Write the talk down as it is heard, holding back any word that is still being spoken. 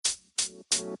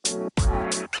Hey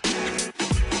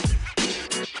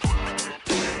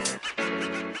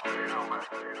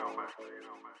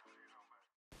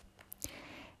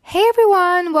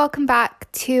everyone, welcome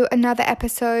back to another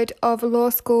episode of Law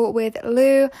School with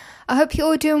Lou. I hope you're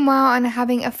all doing well and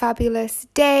having a fabulous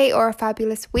day or a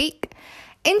fabulous week.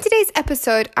 In today's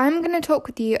episode, I'm going to talk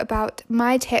with you about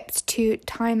my tips to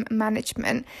time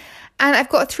management. And I've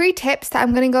got 3 tips that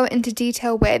I'm going to go into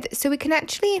detail with so we can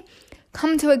actually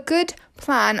come to a good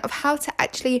plan of how to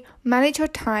actually manage your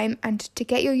time and to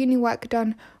get your uni work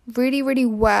done really, really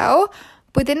well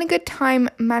within a good time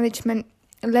management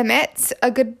limits, a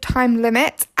good time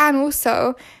limit, and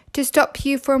also to stop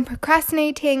you from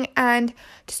procrastinating and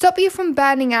to stop you from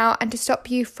burning out and to stop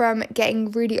you from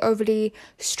getting really overly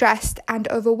stressed and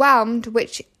overwhelmed,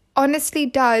 which honestly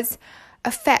does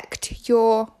affect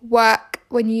your work.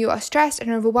 When you are stressed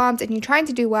and overwhelmed and you're trying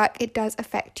to do work, it does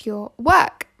affect your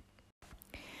work.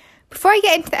 Before I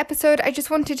get into the episode, I just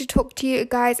wanted to talk to you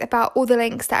guys about all the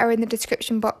links that are in the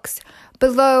description box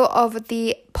below of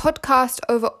the podcast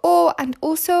overall, and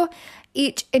also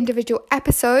each individual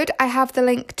episode. I have the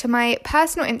link to my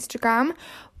personal Instagram,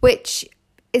 which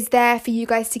is there for you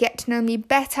guys to get to know me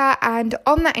better, and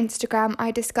on that Instagram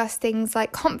I discuss things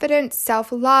like confidence,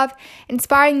 self-love,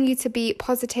 inspiring you to be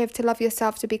positive, to love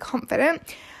yourself, to be confident,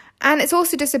 and it's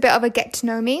also just a bit of a get to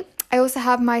know me. I also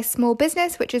have my small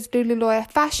business, which is Lulu Lawyer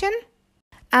Fashion,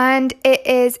 and it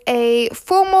is a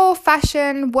formal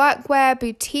fashion workwear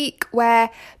boutique where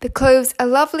the clothes are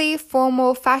lovely,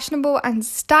 formal, fashionable and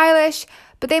stylish,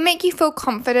 but they make you feel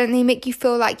confident, they make you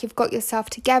feel like you've got yourself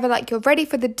together, like you're ready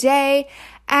for the day.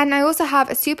 And I also have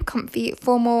a super comfy,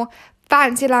 formal,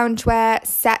 fancy loungewear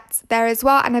set there as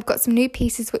well, and I've got some new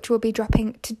pieces which will be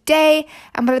dropping today,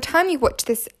 and by the time you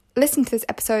listen to this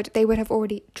episode, they would have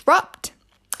already dropped.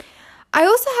 I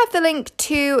also have the link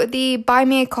to the Buy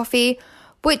Me a Coffee,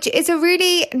 which is a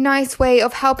really nice way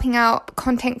of helping out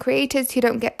content creators who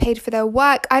don't get paid for their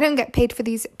work. I don't get paid for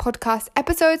these podcast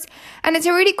episodes, and it's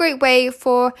a really great way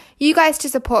for you guys to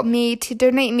support me, to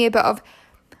donate me a bit of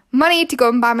money to go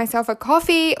and buy myself a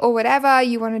coffee or whatever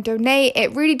you want to donate.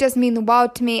 It really does mean the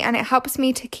world to me, and it helps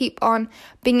me to keep on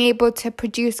being able to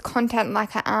produce content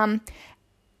like I am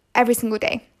every single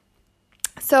day.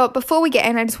 So before we get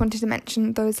in, I just wanted to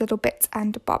mention those little bits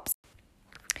and bobs.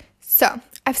 So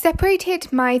I've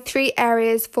separated my 3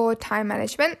 areas for time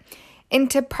management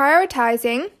into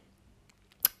prioritizing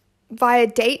via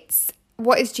dates,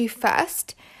 what is due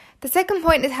first. The second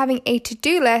point is having a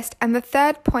to-do list, and the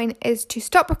third point is to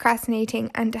stop procrastinating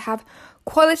and to have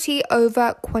quality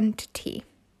over quantity.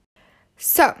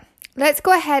 So let's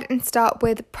go ahead and start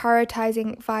with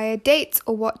prioritizing via dates,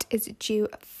 or what is due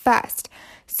first.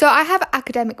 So I have an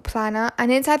academic planner, and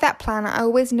inside that planner I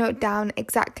always note down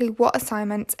exactly what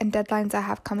assignments and deadlines I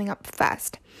have coming up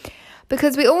first.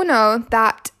 Because we all know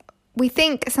that we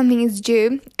think something is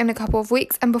due in a couple of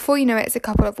weeks, and before you know it, it's a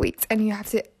couple of weeks and you have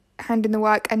to hand in the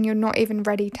work and you're not even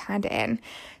ready to hand it in.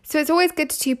 So it's always good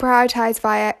to prioritize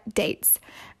via dates.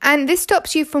 And this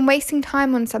stops you from wasting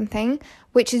time on something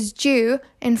which is due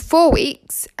in 4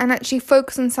 weeks and actually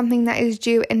focus on something that is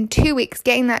due in 2 weeks,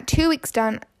 getting that 2 weeks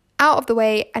done out of the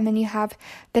way, and then you have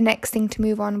the next thing to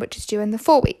move on, which is due in the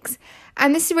 4 weeks.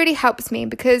 And this really helps me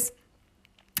because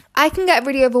I can get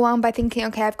really overwhelmed by thinking,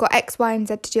 okay, I've got X, Y, and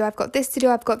Z to do, I've got this to do,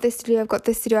 I've got this to do, I've got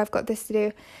this to do, I've got this to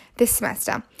do this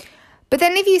semester. But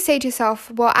then if you say to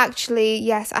yourself, well, actually,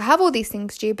 yes, I have all these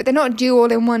things due, but they're not due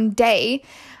all in one day.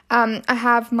 I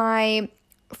have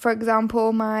for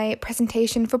example, my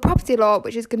presentation for property law,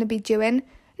 which is going to be due in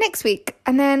next week.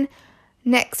 And then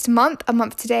next month, a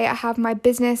month today, I have my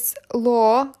business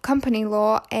law, company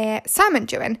law assignment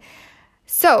due in.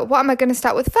 So what am I going to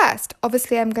start with first?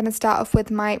 Obviously, I'm going to start off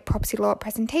with my property law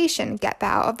presentation, get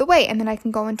that out of the way, and then I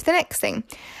can go on to the next thing.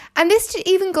 And this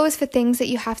even goes for things that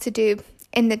you have to do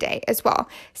in the day as well.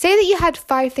 Say that you had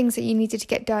 5 things that you needed to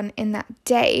get done in that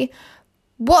day.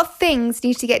 What things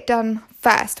need to get done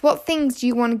first? What things do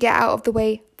you want to get out of the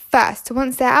way first? So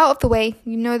once they're out of the way,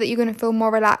 you know that you're going to feel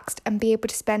more relaxed and be able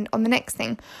to spend on the next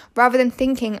thing, rather than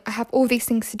thinking, I have all these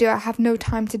things to do, I have no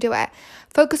time to do it.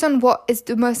 Focus on what is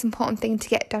the most important thing to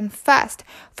get done first.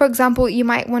 For example, you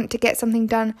might want to get something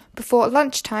done before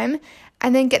lunchtime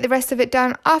and then get the rest of it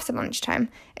done after lunchtime.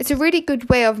 It's a really good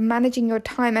way of managing your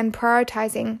time and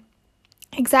prioritizing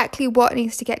exactly what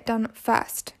needs to get done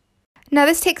first. Now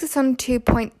this takes us on to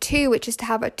point 2, which is to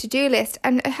have a to-do list.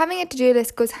 And having a to-do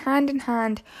list goes hand in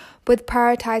hand with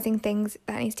prioritizing things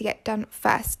that needs to get done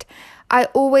first. I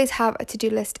always have a to-do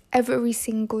list every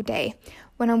single day.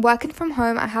 when I'm working from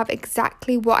home, I have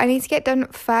exactly what I need to get done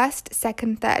first,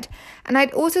 second, third. And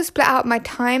I'd also split out my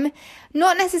time,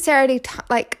 not necessarily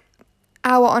like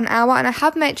hour on hour. And I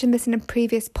have mentioned this in a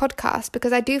previous podcast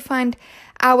because I do find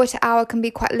hour to hour can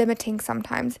be quite limiting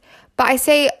sometimes. But I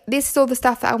say this is all the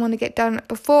stuff that I want to get done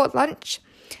before lunch,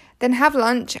 then have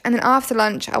lunch, and then after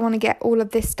lunch, I want to get all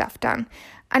of this stuff done.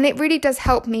 And it really does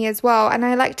help me as well. And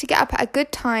I like to get up at a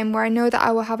good time where I know that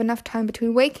I will have enough time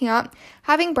between waking up,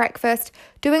 having breakfast,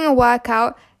 doing a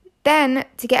workout, then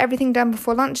to get everything done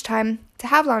before lunchtime, to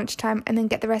have lunchtime, and then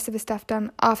get the rest of the stuff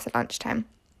done after lunchtime.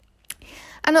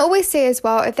 And I always say as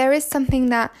well, if there is something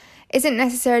that isn't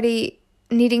necessarily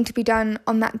needing to be done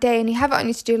on that day and you have it on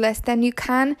your to-do list, then you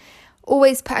can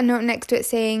always put a note next to it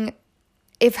saying,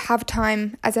 if have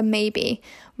time, as a maybe,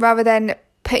 rather than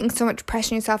putting so much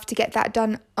pressure on yourself to get that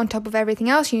done on top of everything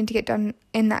else you need to get done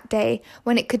in that day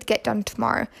when it could get done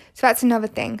tomorrow. So that's another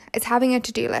thing, is having a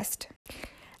to-do list.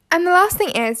 And the last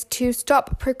thing is to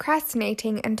stop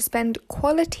procrastinating and to spend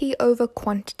quality over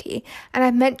quantity. And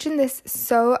I've mentioned this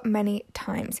so many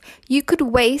times. You could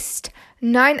waste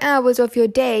 9 hours of your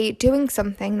day doing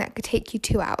something that could take you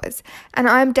 2 hours. And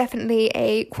I'm definitely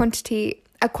a quality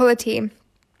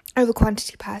over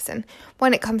quantity person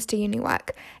when it comes to uni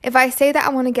work. If I say that I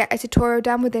want to get a tutorial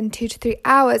done within 2 to 3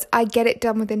 hours, I get it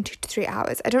done within 2 to 3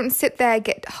 hours. I don't sit there,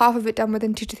 get half of it done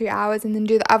within 2 to 3 hours and then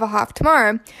do the other half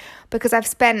tomorrow because I've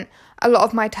spent a lot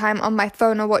of my time on my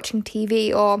phone or watching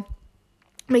TV or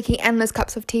making endless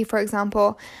cups of tea, for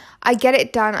example. I get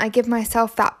it done. I give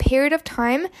myself that period of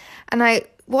time and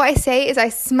what I say is I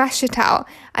smash it out.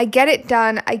 I get it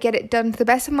done to the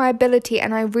best of my ability,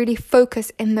 and I really focus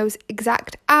in those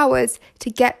exact hours to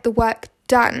get the work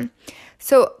done.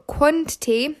 So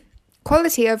quality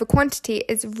over quantity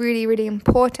is really, really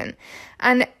important.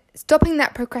 And stopping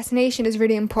that procrastination is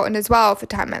really important as well for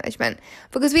time management,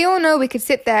 because we all know we could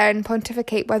sit there and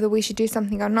pontificate whether we should do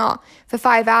something or not for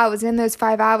 5 hours. And in those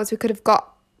 5 hours, we could have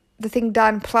got the thing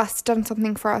done plus done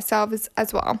something for ourselves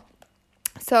as well.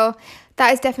 So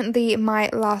that is definitely my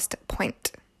last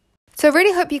point. So I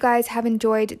really hope you guys have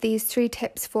enjoyed these 3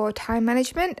 tips for time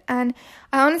management, and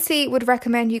I honestly would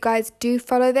recommend you guys do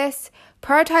follow this.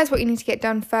 Prioritize what you need to get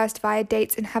done first via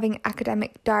dates, and having an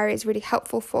academic diary is really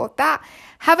helpful for that.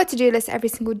 Have a to-do list every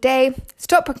single day.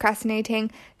 Stop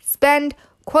procrastinating. Spend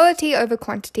quality over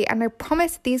quantity, and I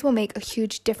promise these will make a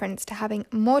huge difference to having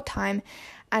more time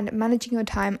and managing your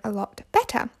time a lot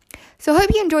better. So I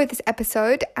hope you enjoyed this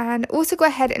episode, and also go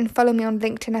ahead and follow me on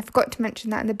LinkedIn. I forgot to mention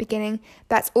that in the beginning.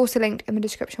 That's also linked in the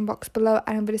description box below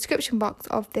and in the description box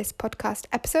of this podcast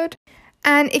episode.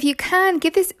 And if you can,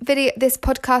 give this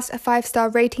podcast a 5-star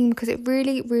rating, because it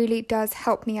really, really does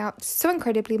help me out so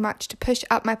incredibly much to push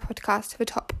up my podcast to the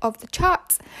top of the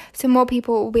charts so more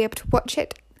people will be able to watch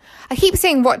it. I keep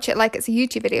saying watch it like it's a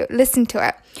YouTube video. Listen to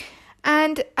it.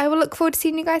 And I will look forward to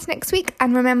seeing you guys next week.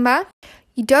 And remember,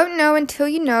 you don't know until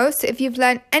you know. So if you've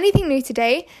learned anything new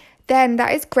today, then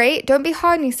that is great. Don't be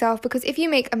hard on yourself, because if you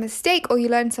make a mistake or you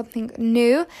learn something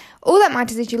new, all that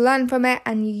matters is you learn from it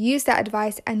and you use that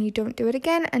advice and you don't do it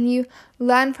again, and you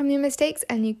learn from your mistakes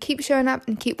and you keep showing up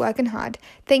and keep working hard.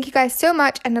 Thank you guys so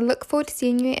much, and I look forward to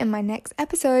seeing you in my next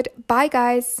episode. Bye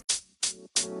guys.